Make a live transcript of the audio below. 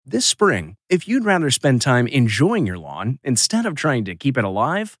This spring, if you'd rather spend time enjoying your lawn instead of trying to keep it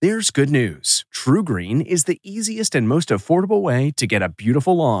alive, there's good news. TruGreen is the easiest and most affordable way to get a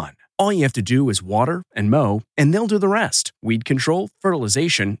beautiful lawn. All you have to do is water and mow, and they'll do the rest. Weed control,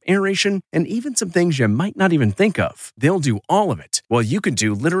 fertilization, aeration, and even some things you might not even think of. They'll do all of it, while you can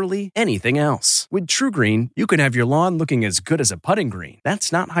do literally anything else. With TruGreen, you can have your lawn looking as good as a putting green.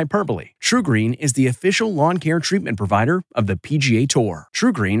 That's not hyperbole. TruGreen is the official lawn care treatment provider of the PGA Tour.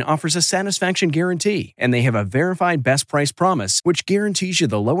 TruGreen offers a satisfaction guarantee, and they have a verified best price promise, which guarantees you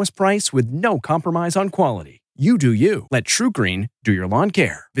the lowest price with no compromise on quality. You do you. Let TruGreen do your lawn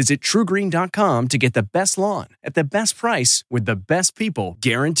care. Visit TruGreen.com to get the best lawn at the best price with the best people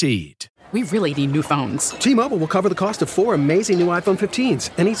guaranteed. We really need new phones. T-Mobile will cover the cost of 4 amazing new iPhone 15s,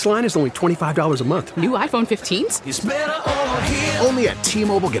 and each line is only $25 a month. New iPhone 15s? It's better over here. Only at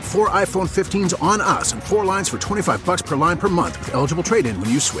T-Mobile, get 4 iPhone 15s on us and 4 lines for $25 per line per month with eligible trade-in when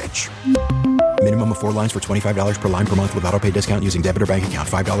you switch. Minimum of 4 lines for $25 per line per month with autopay discount using debit or bank account.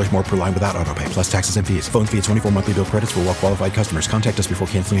 $5 more per line without autopay, plus taxes and fees. Phone fee at 24 monthly bill credits for well-qualified customers. Contact us before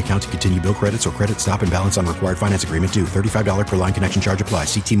canceling account to continue bill credits or credit stop and balance on required finance agreement due. $35 per line connection charge applies.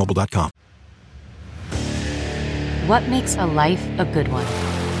 See T-Mobile.com. What makes a life a good one?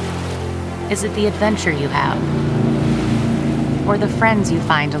 Is it the adventure you have? Or the friends you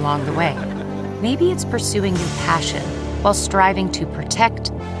find along the way? Maybe it's pursuing your passion while striving to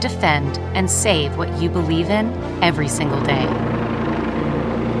protect, defend, and save what you believe in every single day.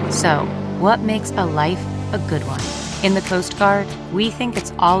 So, what makes a life a good one? In the Coast Guard, we think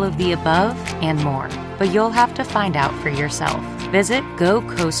it's all of the above and more, but you'll have to find out for yourself. Visit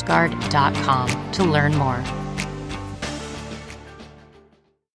GoCoastGuard.com to learn more.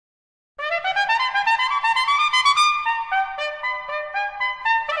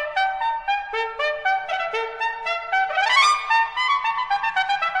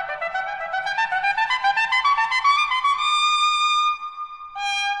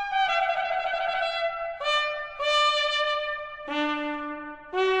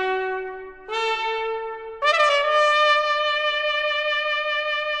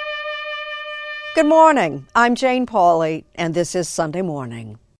 Good morning. I'm Jane Pauley, and this is Sunday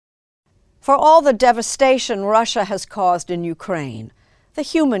Morning. For all the devastation Russia has caused in Ukraine, the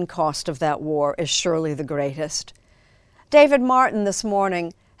human cost of that war is surely the greatest. David Martin this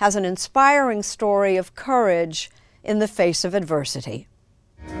morning has an inspiring story of courage in the face of adversity.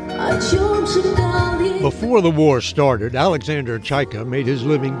 Before the war started, Alexander Chaika made his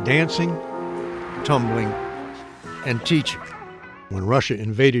living dancing, tumbling, and teaching. When Russia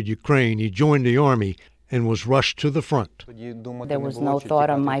invaded Ukraine, he joined the army and was rushed to the front. There was no thought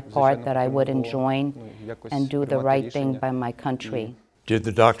on my part that I wouldn't join and do the right thing by my country. Did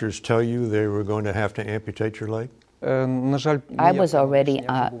the doctors tell you they were going to have to amputate your leg? I was already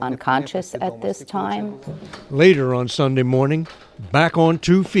unconscious at this time. Later on Sunday morning, back on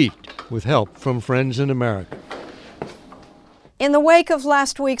 2 feet with help from friends in America. In the wake of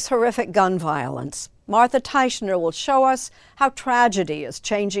last week's horrific gun violence, Martha Teichner will show us how tragedy is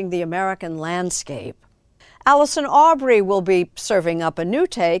changing the American landscape. Allison Aubrey will be serving up a new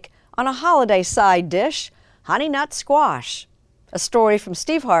take on a holiday side dish, honey nut squash. A story from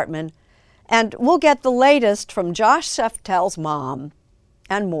Steve Hartman, and we'll get the latest from Josh Seftel's mom,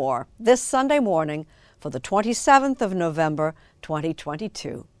 and more this Sunday morning for the 27th of November,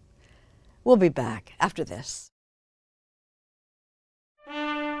 2022. We'll be back after this.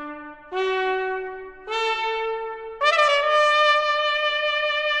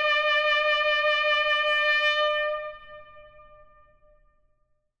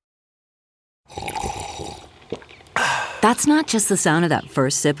 That's not just the sound of that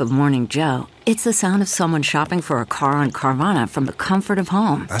first sip of Morning Joe. It's the sound of someone shopping for a car on Carvana from the comfort of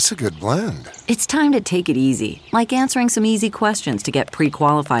home. That's a good blend. It's time to take it easy, like answering some easy questions to get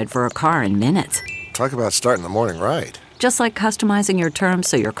pre-qualified for a car in minutes. Talk about starting the morning right. Just like customizing your terms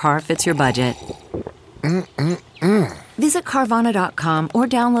so your car fits your budget. Visit Carvana.com or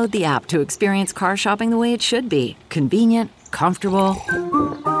download the app to experience car shopping the way it should be. Convenient, comfortable.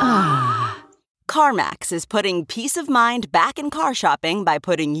 CarMax is putting peace of mind back in car shopping by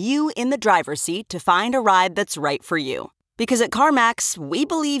putting you in the driver's seat to find a ride that's right for you. Because at CarMax, we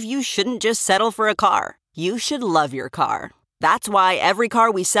believe you shouldn't just settle for a car. You should love your car. That's why every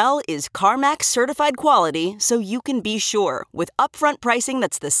car we sell is CarMax certified quality, so you can be sure with upfront pricing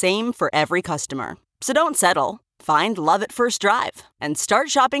that's the same for every customer. So don't settle. Find love at first drive and start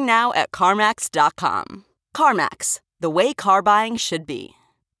shopping now at CarMax.com. CarMax, the way car buying should be.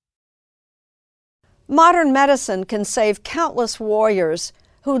 Modern medicine can save countless warriors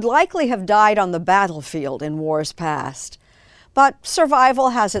who'd likely have died on the battlefield in wars past. But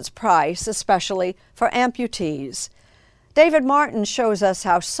survival has its price, especially for amputees. David Martin shows us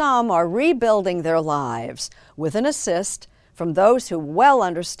how some are rebuilding their lives with an assist from those who well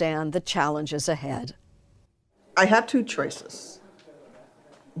understand the challenges ahead. I had two choices.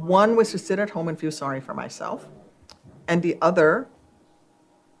 One was to sit at home and feel sorry for myself, and the other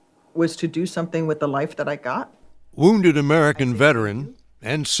was to do something with the life that I got. Wounded American veteran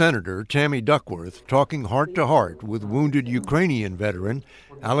and Senator Tammy Duckworth talking heart-to-heart with wounded Ukrainian veteran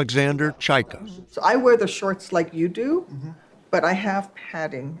Alexander Chaika. So I wear the shorts like you do, but I have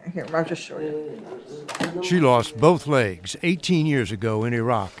padding. Here, I'll just show you. She lost both legs 18 years ago in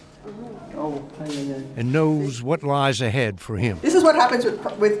Iraq and knows what lies ahead for him. This is what happens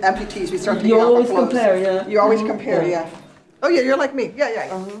with amputees. We start taking off our clothes. You always compare, yeah. You always compare, yeah. Oh, yeah, you're like me. Yeah.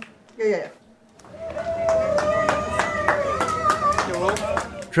 Yeah.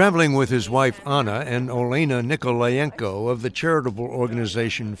 Traveling with his wife Anna and Olena Nikolayenko of the charitable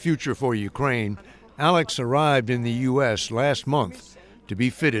organization Future for Ukraine, Alex arrived in the U.S. last month to be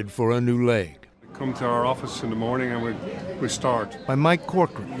fitted for a new leg. Come to our office in the morning and we start. By Mike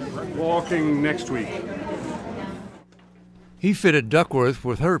Corcoran. Walking next week. He fitted Duckworth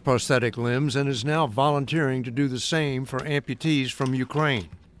with her prosthetic limbs and is now volunteering to do the same for amputees from Ukraine.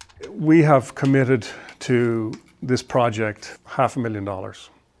 We have committed to this project $500,000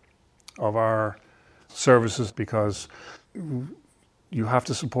 of our services because you have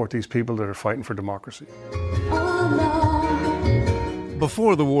to support these people that are fighting for democracy.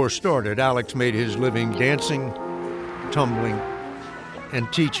 Before the war started, Alex made his living dancing, tumbling,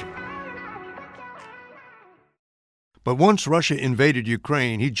 and teaching. But once Russia invaded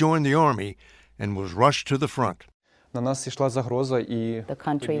Ukraine, he joined the army and was rushed to the front. The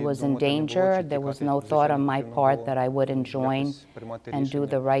country was in danger. There was no thought on my part that I wouldn't join and do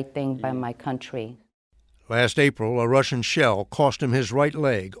the right thing by my country. Last April, a Russian shell cost him his right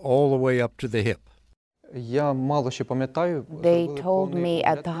leg all the way up to the hip. They told me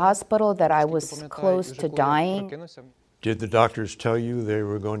at the hospital that I was close to dying. Did the doctors tell you they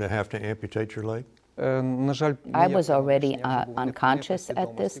were going to have to amputate your leg? I was already unconscious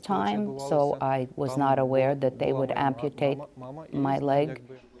at this time, so I was not aware that they would amputate my leg.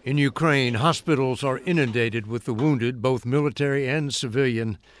 In Ukraine, hospitals are inundated with the wounded, both military and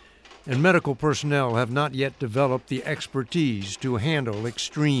civilian, and medical personnel have not yet developed the expertise to handle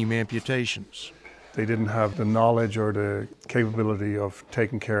extreme amputations. They didn't have the knowledge or the capability of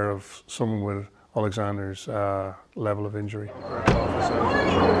taking care of someone with Alexander's level of injury.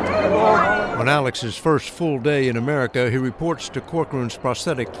 On Alex's first full day in America, he reports to Corcoran's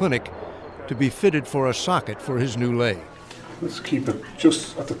prosthetic clinic to be fitted for a socket for his new leg. Let's keep it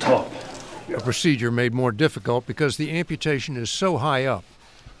just at the top. A procedure made more difficult because the amputation is so high up,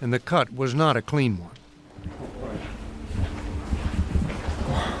 and the cut was not a clean one.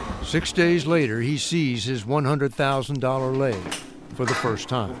 6 days later, he sees his $100,000 leg for the first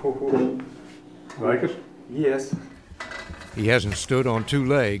time. Like it? Yes. He hasn't stood on two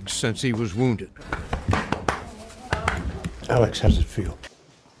legs since he was wounded. Alex, how does it feel?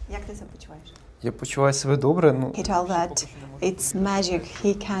 Я почуваю себе добре. He told that it's magic.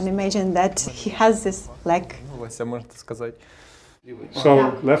 He can imagine that he has this leg.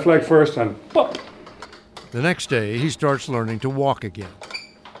 So, left leg first and pop. The next day, he starts learning to walk again.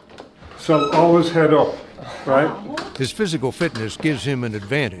 So, always head up, right? His physical fitness gives him an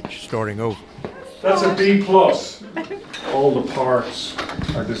advantage starting over. That's a B+. All the parts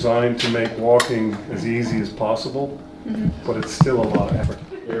are designed to make walking as easy as possible, but it's still a lot of effort.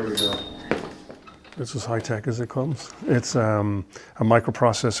 There we go. It's as high-tech as it comes. It's a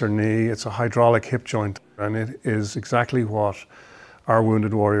microprocessor knee, it's a hydraulic hip joint, and it is exactly what our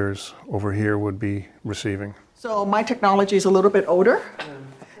wounded warriors over here would be receiving. So my technology is a little bit older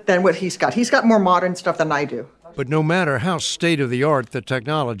than what he's got. He's got more modern stuff than I do. But no matter how state-of-the-art the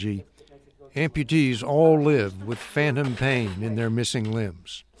technology, amputees all live with phantom pain in their missing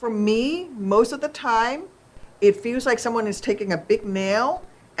limbs. For me, most of the time, it feels like someone is taking a big nail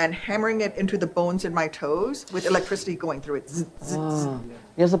and hammering it into the bones in my toes with electricity going through it.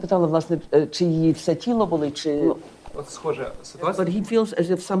 Я запитала, власне, чи її все тіло болить, чи... But he feels as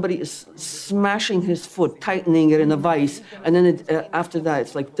if somebody is smashing his foot, tightening it in a vice, and then after that,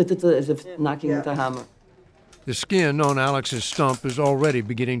 it's like as if knocking with a hammer. The skin on Alex's stump is already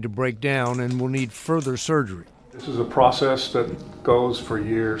beginning to break down and will need further surgery. This is a process that goes for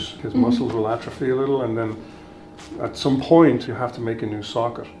years. His muscles will atrophy a little, and then at some point you have to make a new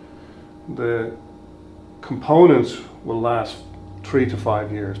socket. The components will last 3 to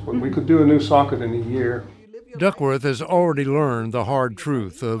 5 years, but we could do a new socket in a year. Duckworth has already learned the hard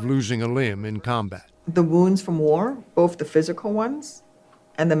truth of losing a limb in combat. the wounds from war, both the physical ones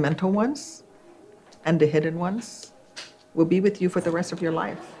and the mental ones and the hidden ones, will be with you for the rest of your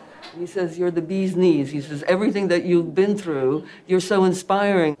life. He says, you're the bee's knees. He says, everything that you've been through, you're so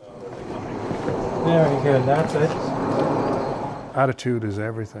inspiring. Very good, that's it. Attitude is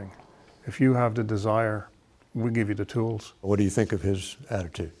everything. If you have the desire, we give you the tools. What do you think of his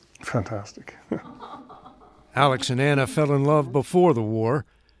attitude? Fantastic. Alex and Anna fell in love before the war,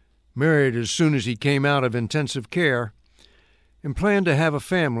 married as soon as he came out of intensive care, and planned to have a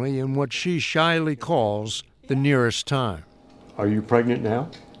family in what she shyly calls the nearest time. Are you pregnant now?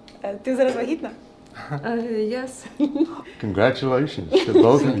 Yes. Congratulations to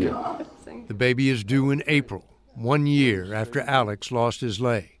both of you. The baby is due in April, 1 year after Alex lost his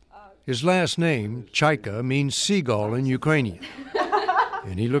leg. His last name, Chaika, means seagull in Ukrainian,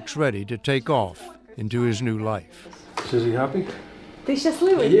 and he looks ready to take off into his new life. Is he happy? Ти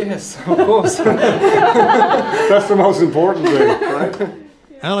щасливий? Yes, of course. That's the most important thing, right?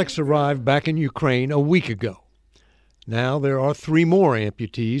 Alex arrived back in Ukraine a week ago. Now there are 3 more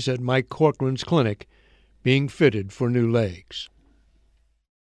amputees at Mike Corcoran's clinic being fitted for new legs.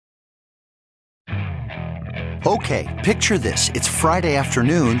 Okay, picture this. It's Friday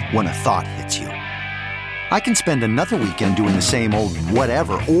afternoon when a thought hits you. I can spend another weekend doing the same old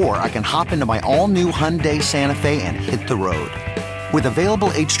whatever, or I can hop into my all-new Hyundai Santa Fe and hit the road. With available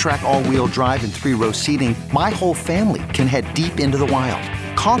H-Track all-wheel drive and 3-row seating, my whole family can head deep into the wild.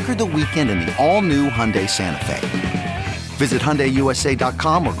 Conquer the weekend in the all-new Hyundai Santa Fe. Visit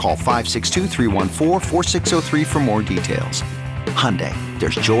HyundaiUSA.com or call 562-314-4603 for more details. Hyundai,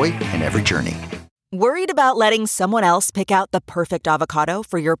 there's joy in every journey. Worried about letting someone else pick out the perfect avocado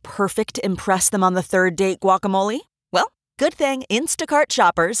for your perfect impress-them-on-the-third-date guacamole? Well, good thing Instacart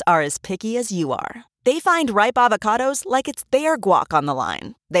shoppers are as picky as you are. They find ripe avocados like it's their guac on the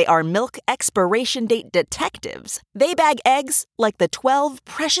line. They are milk expiration date detectives. They bag eggs like the 12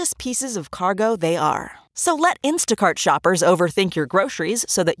 precious pieces of cargo they are. So let Instacart shoppers overthink your groceries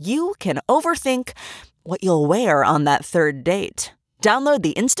so that you can overthink what you'll wear on that third date. Download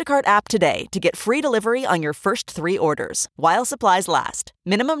the Instacart app today to get free delivery on your first 3 orders, while supplies last.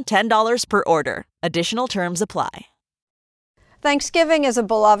 Minimum $10 per order. Additional terms apply. Thanksgiving is a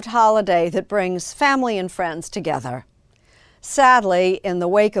beloved holiday that brings family and friends together. Sadly, in the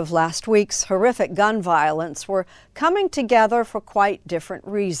wake of last week's horrific gun violence, we're coming together for quite different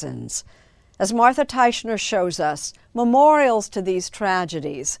reasons. As Martha Teichner shows us, memorials to these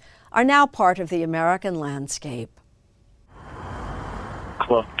tragedies are now part of the American landscape.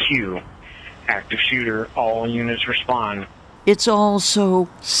 Club Q. Active shooter, all units respond. It's all so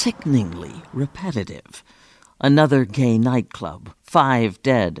sickeningly repetitive. Another gay nightclub, 5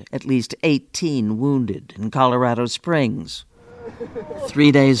 dead, at least 18 wounded in Colorado Springs.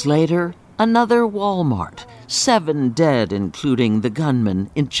 3 days later, another Walmart, 7 dead, including the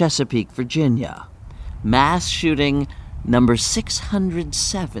gunman in Chesapeake, Virginia. Mass shooting number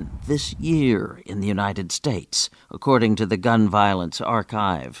 607 this year in the United States, according to the Gun Violence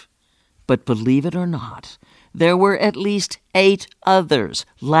Archive. But believe it or not, there were at least 8 others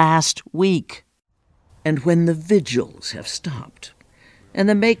last week. And when the vigils have stopped, and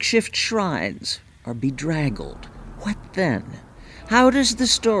the makeshift shrines are bedraggled, what then? How does the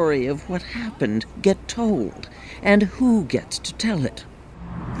story of what happened get told, and who gets to tell it?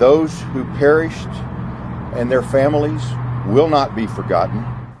 Those who perished and their families will not be forgotten.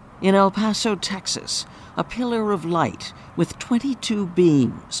 In El Paso, Texas, a pillar of light with 22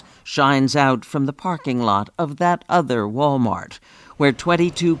 beams shines out from the parking lot of that other Walmart, where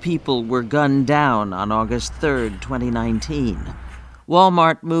 22 people were gunned down on August 3rd, 2019.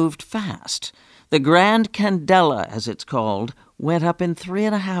 Walmart moved fast. The Grand Candela, as it's called, went up in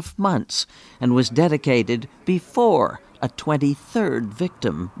 3.5 months and was dedicated before a 23rd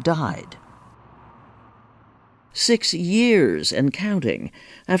victim died. 6 years and counting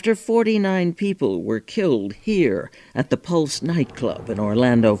after 49 people were killed here at the Pulse nightclub in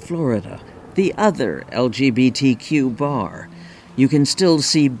Orlando, Florida, the other LGBTQ bar. You can still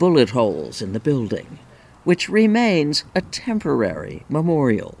see bullet holes in the building, which remains a temporary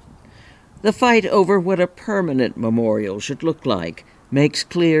memorial. The fight over what a permanent memorial should look like makes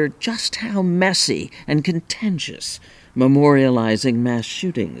clear just how messy and contentious memorializing mass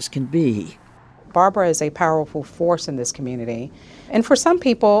shootings can be. Barbara is a powerful force in this community, and for some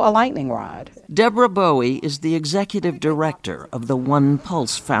people, a lightning rod. Deborah Bowie is the executive director of the One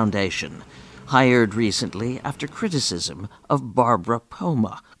Pulse Foundation, hired recently after criticism of Barbara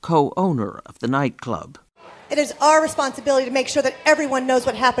Poma, co-owner of the nightclub. It is our responsibility to make sure that everyone knows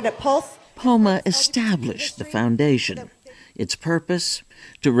what happened at Pulse. Poma established the foundation. Its purpose?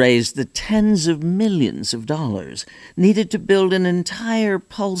 To raise the tens of millions of dollars needed to build an entire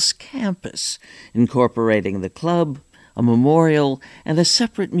Pulse campus, incorporating the club, a memorial, and a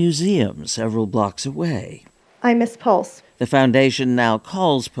separate museum several blocks away. I miss Pulse. The foundation now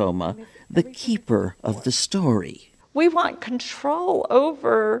calls Poma the keeper of the story. We want control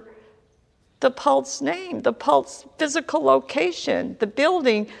over the Pulse name, the Pulse physical location, the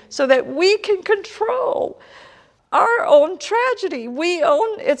building, so that we can control our own tragedy.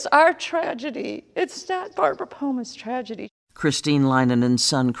 It's our tragedy. It's not Barbara Poma's tragedy. Christine Leinenen's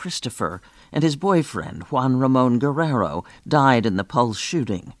son Christopher and his boyfriend Juan Ramon Guerrero died in the Pulse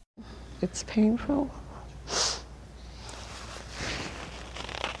shooting. It's painful.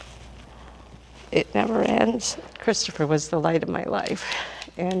 It never ends. Christopher was the light of my life,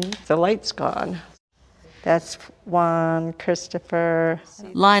 and the light's gone. That's Juan, Christopher.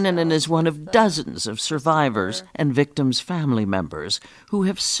 Leinenen is one of dozens of survivors and victims' family members who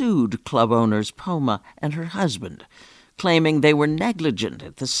have sued club owners Poma and her husband, claiming they were negligent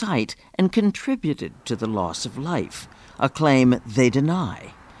at the site and contributed to the loss of life, a claim they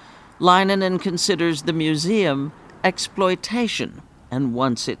deny. Leinenen considers the museum exploitation and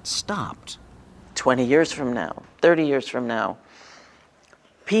wants it stopped. 20 years from now, 30 years from now,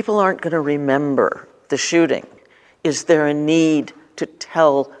 people aren't going to remember the shooting. Is there a need to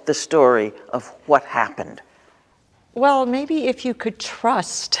tell the story of what happened? Well, maybe if you could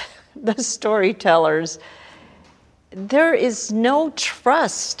trust the storytellers. There is no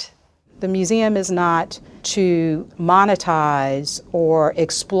trust. The museum is not to monetize or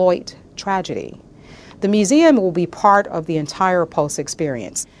exploit tragedy. The museum will be part of the entire Pulse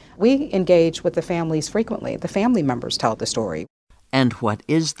experience. We engage with the families frequently. The family members tell the story. And what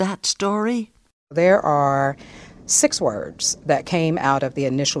is that story? There are 6 words that came out of the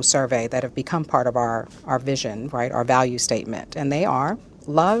initial survey that have become part of our vision, right, our value statement. And they are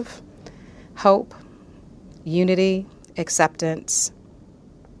love, hope, unity, acceptance,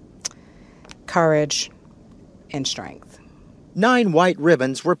 courage, and strength. 9 white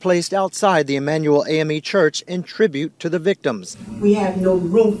ribbons were placed outside the Emmanuel AME Church in tribute to the victims. We have no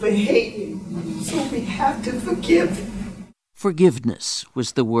room for hate, so we have to forgive. Forgiveness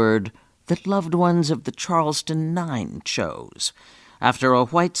was the word that loved ones of the Charleston 9 chose, after a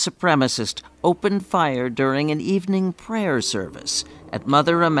white supremacist opened fire during an evening prayer service at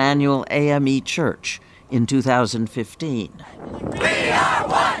Mother Emmanuel AME Church in 2015. We are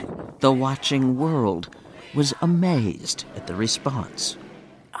one! The watching world was amazed at the response.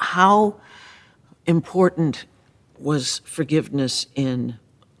 How important was forgiveness in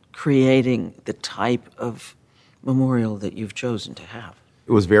creating the type of memorial that you've chosen to have?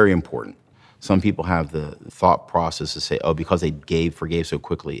 It was very important. Some people have the thought process to say, oh, because they forgave so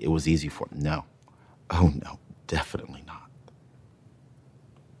quickly, it was easy for them. No. Oh, no, definitely not.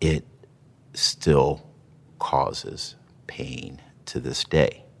 It still causes pain to this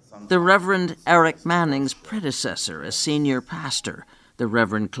day. The Reverend Eric Manning's predecessor as senior pastor, the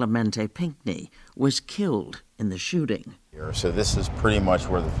Reverend Clemente Pinckney, was killed in the shooting. So this is pretty much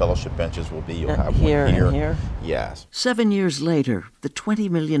where the fellowship benches will be. You'll have here one here. And here? Yes. 7 years later, the $20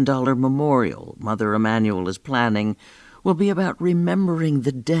 million memorial Mother Emmanuel is planning will be about remembering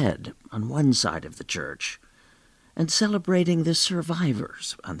the dead on one side of the church and celebrating the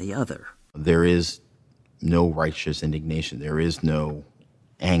survivors on the other. There is no righteous indignation. There is no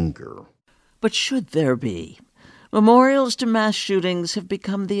anger. But should there be? Memorials to mass shootings have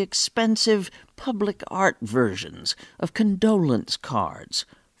become the expensive public art versions of condolence cards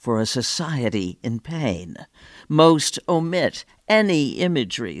for a society in pain. Most omit any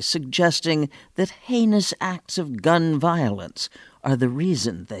imagery suggesting that heinous acts of gun violence are the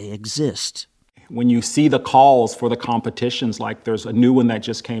reason they exist. When you see the calls for the competitions, like there's a new one that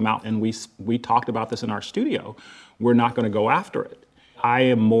just came out, and we talked about this in our studio, we're not going to go after it. I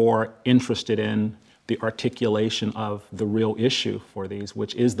am more interested in the articulation of the real issue for these,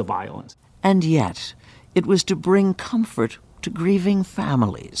 which is the violence. And yet, it was to bring comfort to grieving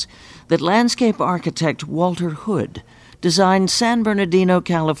families that landscape architect Walter Hood designed San Bernardino,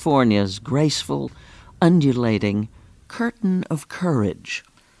 California's graceful, undulating Curtain of Courage,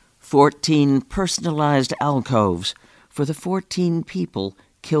 14 personalized alcoves for the 14 people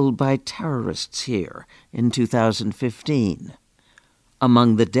killed by terrorists here in 2015.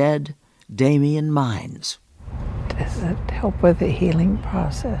 Among the dead, Damien Mines. Does it help with the healing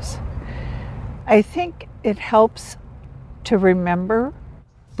process? I think it helps to remember.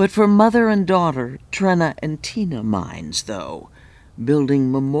 But for mother and daughter, Trenna and Tina Mines, though,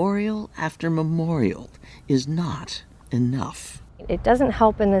 building memorial after memorial is not enough. It doesn't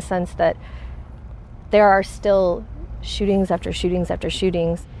help in the sense that there are still shootings after shootings after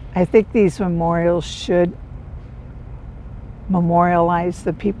shootings. I think these memorials should memorialize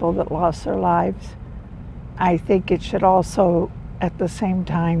the people that lost their lives. I think it should also, at the same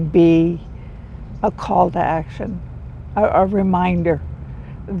time, be a call to action, a reminder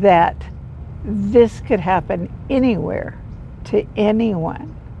that this could happen anywhere to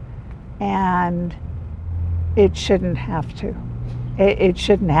anyone, and it shouldn't have to. It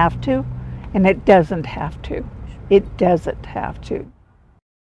shouldn't have to, and it doesn't have to. It doesn't have to.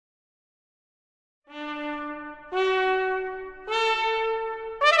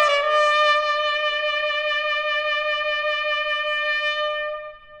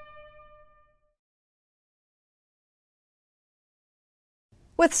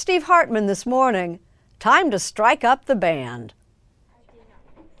 With Steve Hartman this morning, time to strike up the band.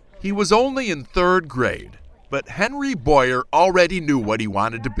 He was only in 3rd grade, but Henry Boyer already knew what he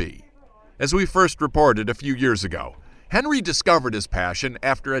wanted to be. As we first reported a few years ago, Henry discovered his passion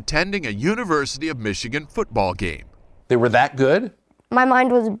after attending a University of Michigan football game. They were that good? My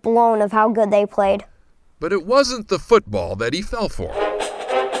mind was blown of how good they played. But it wasn't the football that he fell for.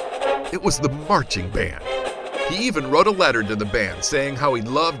 It was the marching band. He even wrote a letter to the band saying how he'd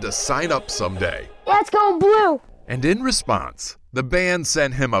love to sign up someday. Let's go Blue! And in response, the band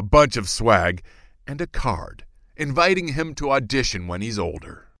sent him a bunch of swag and a card, inviting him to audition when he's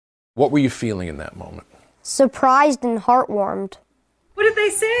older. What were you feeling in that moment? Surprised and heartwarmed. What did they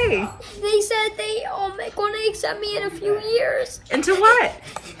say? They said they are going to accept me in a few years. Into what?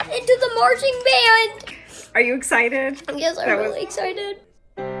 Into the marching band. Are you excited? Yes, I'm really excited.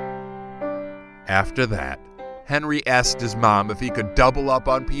 After that, Henry asked his mom if he could double up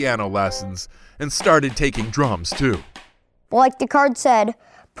on piano lessons and started taking drums too. Like the card said,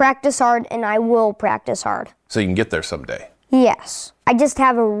 practice hard and I will practice hard. So you can get there someday? Yes. I just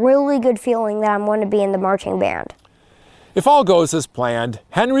have a really good feeling that I'm going to be in the marching band. If all goes as planned,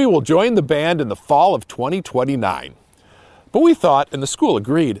 Henry will join the band in the fall of 2029. But we thought, and the school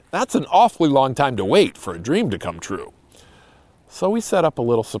agreed, that's an awfully long time to wait for a dream to come true. So we set up a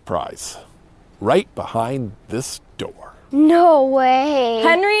little surprise. Right behind this door. No way.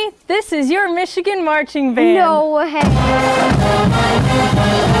 Henry, this is your Michigan marching band. No way.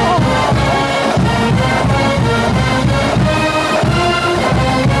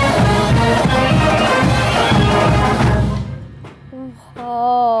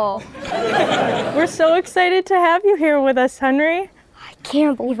 Oh. We're so excited to have you here with us, Henry. I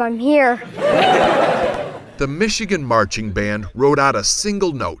can't believe I'm here. The Michigan Marching Band wrote out a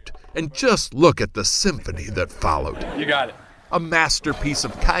single note. And just look at the symphony that followed. You got it. A masterpiece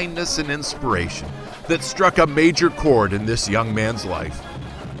of kindness and inspiration that struck a major chord in this young man's life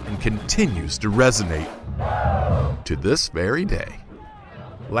and continues to resonate to this very day.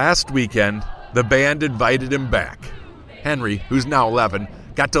 Last weekend, the band invited him back. Henry, who's now 11,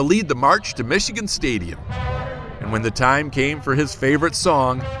 got to lead the march to Michigan Stadium. And when the time came for his favorite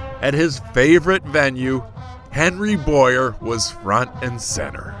song at his favorite venue, Henry Boyer was front and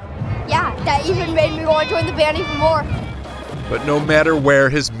center. Yeah, that even made me want to join the band even more. But no matter where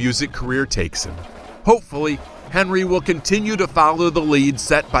his music career takes him, hopefully Henry will continue to follow the lead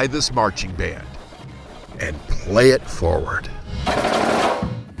set by this marching band and play it forward.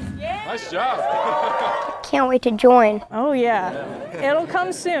 Nice job. Can't wait to join. Oh yeah, it'll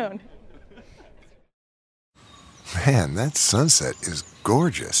come soon. Man, that sunset is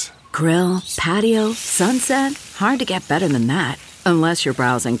gorgeous. Grill, patio, sunset, hard to get better than that. Unless you're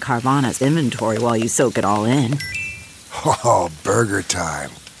browsing Carvana's inventory while you soak it all in. Oh, burger time.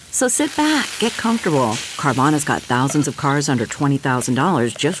 So sit back, get comfortable. Carvana's got thousands of cars under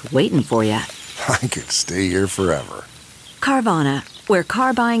 $20,000 just waiting for you. I could stay here forever. Carvana, where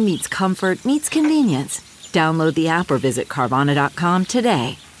car buying meets comfort meets convenience. Download the app or visit Carvana.com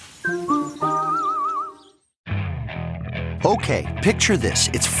today. Okay, picture this.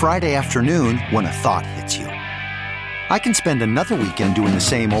 It's Friday afternoon when a thought hits you. I can spend another weekend doing the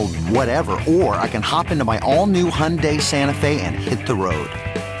same old whatever, or I can hop into my all-new Hyundai Santa Fe and hit the road.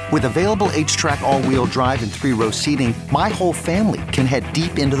 With available H-Track all-wheel drive and 3-row seating, my whole family can head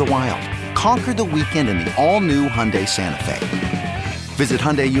deep into the wild. Conquer the weekend in the all-new Hyundai Santa Fe. Visit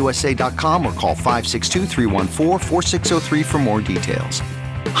HyundaiUSA.com or call 562-314-4603 for more details.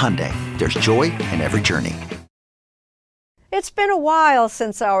 Hyundai, there's joy in every journey. It's been a while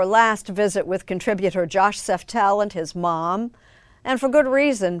since our last visit with contributor Josh Seftel and his mom, and for good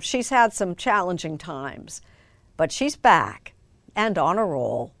reason. She's had some challenging times, but she's back and on a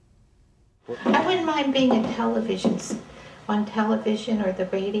roll. I wouldn't mind being on television or the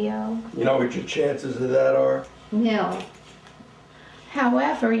radio. You know what your chances of that are? No.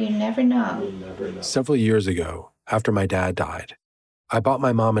 However, you never know. You never know. Several years ago, after my dad died. I bought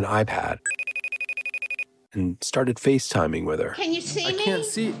my mom an iPad and started FaceTiming with her. Can you see me? I can't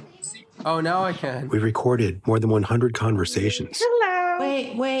see. Oh, now I can. We recorded more than 100 conversations.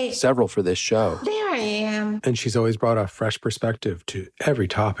 Hello. Wait. Several for this show. There I am. And she's always brought a fresh perspective to every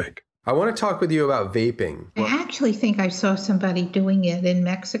topic. I want to talk with you about vaping. I actually think I saw somebody doing it in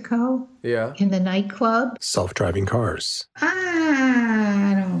Mexico. Yeah. In the nightclub. Self-driving cars.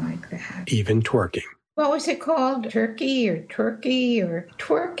 I don't like that. Even twerking. What was it called? Turkey or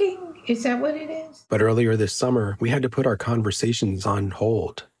twerking? Is that what it is? But earlier this summer, we had to put our conversations on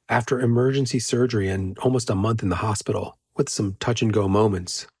hold. After emergency surgery and almost a month in the hospital, with some touch-and-go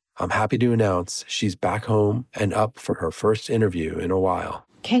moments, I'm happy to announce she's back home and up for her first interview in a while.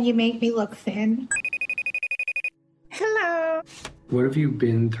 Can you make me look thin? Hello. What have you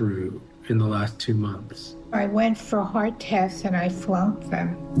been through in the last 2 months? I went for heart tests and I flunked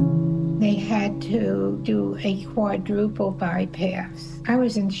them. They had to do a quadruple bypass. I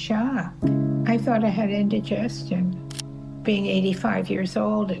was in shock. I thought I had indigestion. Being 85 years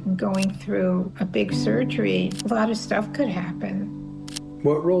old and going through a big surgery, a lot of stuff could happen.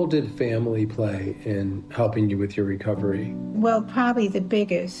 What role did family play in helping you with your recovery? Well, probably the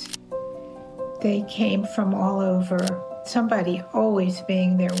biggest. They came from all over. Somebody always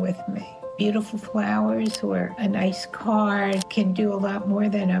being there with me. Beautiful flowers or a nice card can do a lot more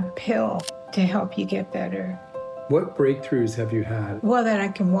than a pill to help you get better. What breakthroughs have you had? Well, that I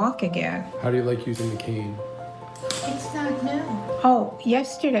can walk again. How do you like using the cane? It's not new. Oh,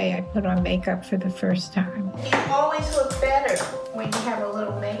 yesterday I put on makeup for the first time. You always look better when you have a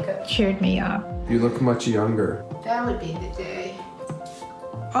little makeup. Cheered me up. You look much younger. That would be the day.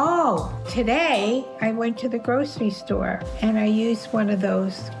 Oh, today I went to the grocery store and I used one of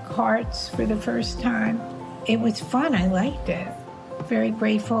those carts for the first time. It was fun. I liked it. Very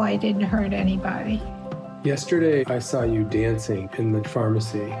grateful I didn't hurt anybody. Yesterday, I saw you dancing in the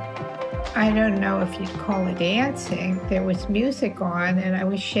pharmacy. I don't know if you'd call it dancing. There was music on and I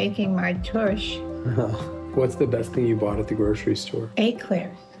was shaking my tush. What's the best thing you bought at the grocery store?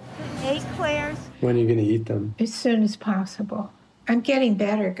 Eclairs. Eclairs? When are you going to eat them? As soon as possible. I'm getting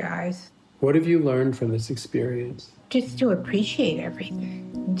better, guys. What have you learned from this experience? Just to appreciate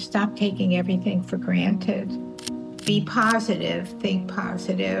everything and stop taking everything for granted. Be positive, think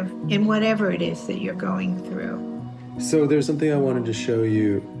positive in whatever it is that you're going through. So there's something I wanted to show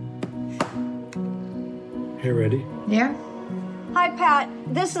you. Here, ready? Yeah? Hi, Pat.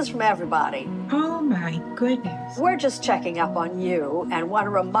 This is from everybody. Oh, my goodness. We're just checking up on you and want to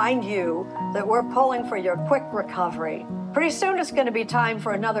remind you that we're pulling for your quick recovery. Pretty soon it's going to be time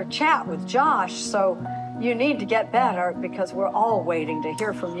for another chat with Josh, so you need to get better because we're all waiting to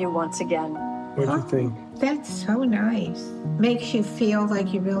hear from you once again. What do you think? That's so nice. Makes you feel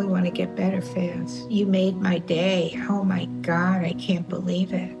like you really want to get better fast. You made my day. Oh, my God, I can't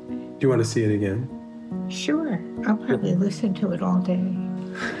believe it. Do you want to see it again? Sure. I'll probably listen to it all day.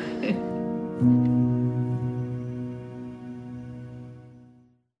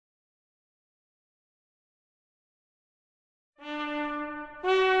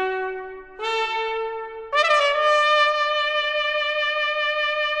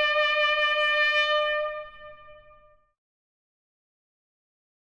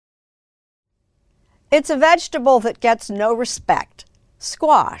 It's a vegetable that gets no respect.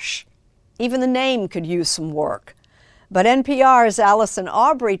 Squash. Even the name could use some work. But NPR's Allison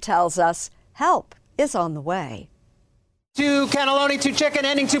Aubrey tells us help is on the way. 2 cannelloni, 2 chicken,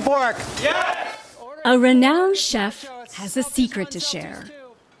 ending 2 pork. Yes! A renowned chef has a secret to share.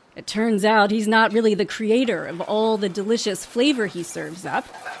 It turns out he's not really the creator of all the delicious flavor he serves up.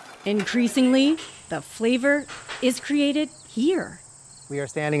 Increasingly, the flavor is created here. We are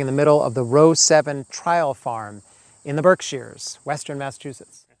standing in the middle of the Row 7 trial farm in the Berkshires, western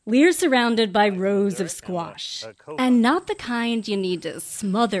Massachusetts. We're surrounded by rows of squash, and not the kind you need to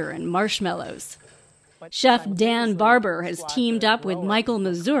smother in marshmallows. Chef Dan Barber has teamed up with Michael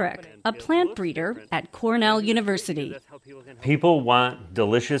Mazurek, a plant breeder at Cornell University. People want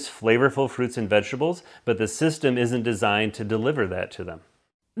delicious, flavorful fruits and vegetables, but the system isn't designed to deliver that to them.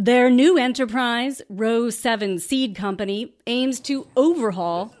 Their new enterprise, Row 7 Seed Company, aims to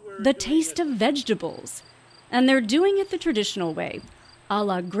overhaul the taste of vegetables. And they're doing it the traditional way, a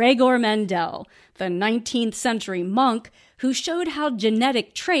la Gregor Mendel, the 19th century monk who showed how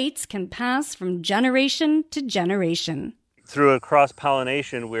genetic traits can pass from generation to generation. Through a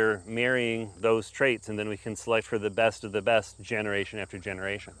cross-pollination, we're marrying those traits, and then we can select for the best of the best generation after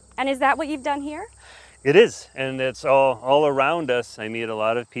generation. And is that what you've done here? It is, and it's all around us. I meet a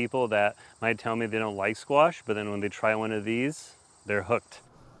lot of people that might tell me they don't like squash, but then when they try one of these, they're hooked.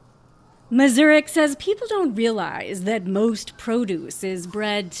 Mazurek says people don't realize that most produce is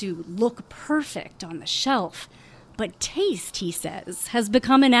bred to look perfect on the shelf. But taste, he says, has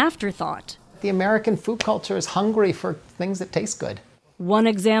become an afterthought. The American food culture is hungry for things that taste good. One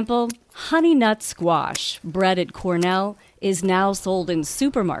example, honey nut squash, bred at Cornell, is now sold in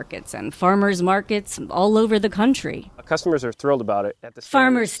supermarkets and farmers markets all over the country. Customers are thrilled about it.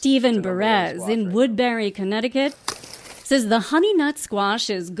 Farmer Stephen Perez in Woodbury, Connecticut, says the honey nut squash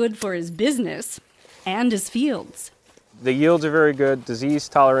is good for his business and his fields. The yields are very good. Disease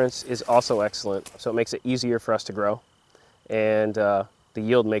tolerance is also excellent, so it makes it easier for us to grow. And the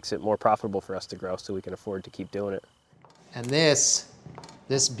yield makes it more profitable for us to grow, so we can afford to keep doing it. And this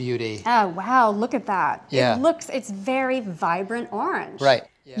beauty. Oh, wow, look at that. Yeah. It's very vibrant orange. Right.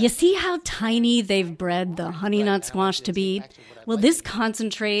 Yeah. You see how tiny they've bred the honey nut squash to be? Well, this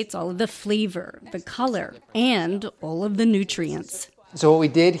concentrates all of the flavor, the color, and all of the nutrients. So what we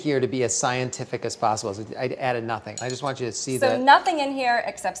did here to be as scientific as possible is I added nothing. I just want you to see So nothing in here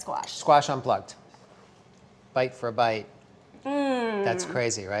except squash. Squash unplugged. Bite for a bite. That's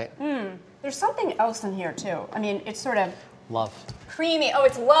crazy, right? There's something else in here, too. I mean, it's sort of love. Creamy. Oh,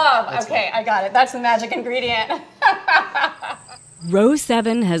 it's love. That's okay, love. I got it. That's the magic ingredient. Row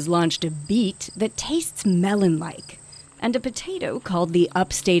 7 has launched a beet that tastes melon-like, and a potato called the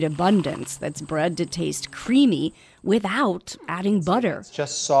Upstate Abundance that's bred to taste creamy without adding butter. It's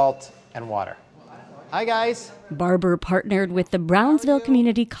just salt and water. Hi, guys. Barber partnered with the Brownsville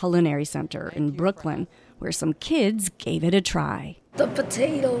Community Culinary Center in Brooklyn, where some kids gave it a try. The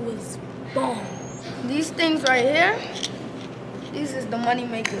potato was bomb. These things right here, these is the money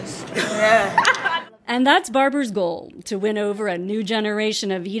makers. And that's Barber's goal, to win over a new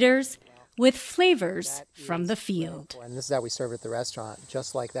generation of eaters with flavors from the field. And this is how we serve it at the restaurant,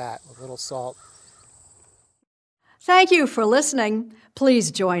 just like that, with a little salt. Thank you for listening. Please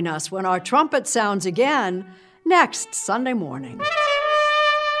join us when our trumpet sounds again next Sunday morning.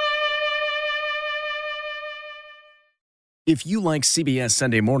 If you like CBS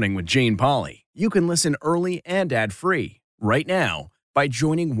Sunday Morning with Jane Pauley, you can listen early and ad-free right now by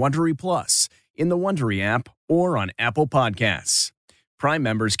joining Wondery Plus in the Wondery app or on Apple Podcasts. Prime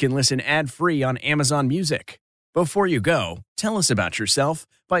members can listen ad-free on Amazon Music. Before you go, tell us about yourself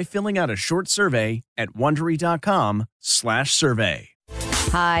by filling out a short survey at Wondery.com/survey.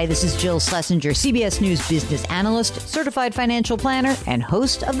 Hi, this is Jill Schlesinger, CBS News business analyst, certified financial planner, and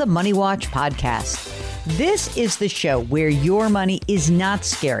host of the Money Watch podcast. This is the show where your money is not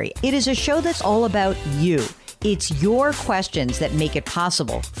scary. It is a show that's all about you. It's your questions that make it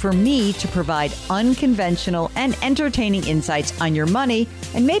possible for me to provide unconventional and entertaining insights on your money,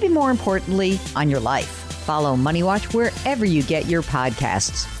 and maybe more importantly, on your life. Follow Money Watch wherever you get your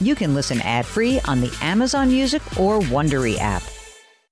podcasts. You can listen ad-free on the Amazon Music or Wondery app.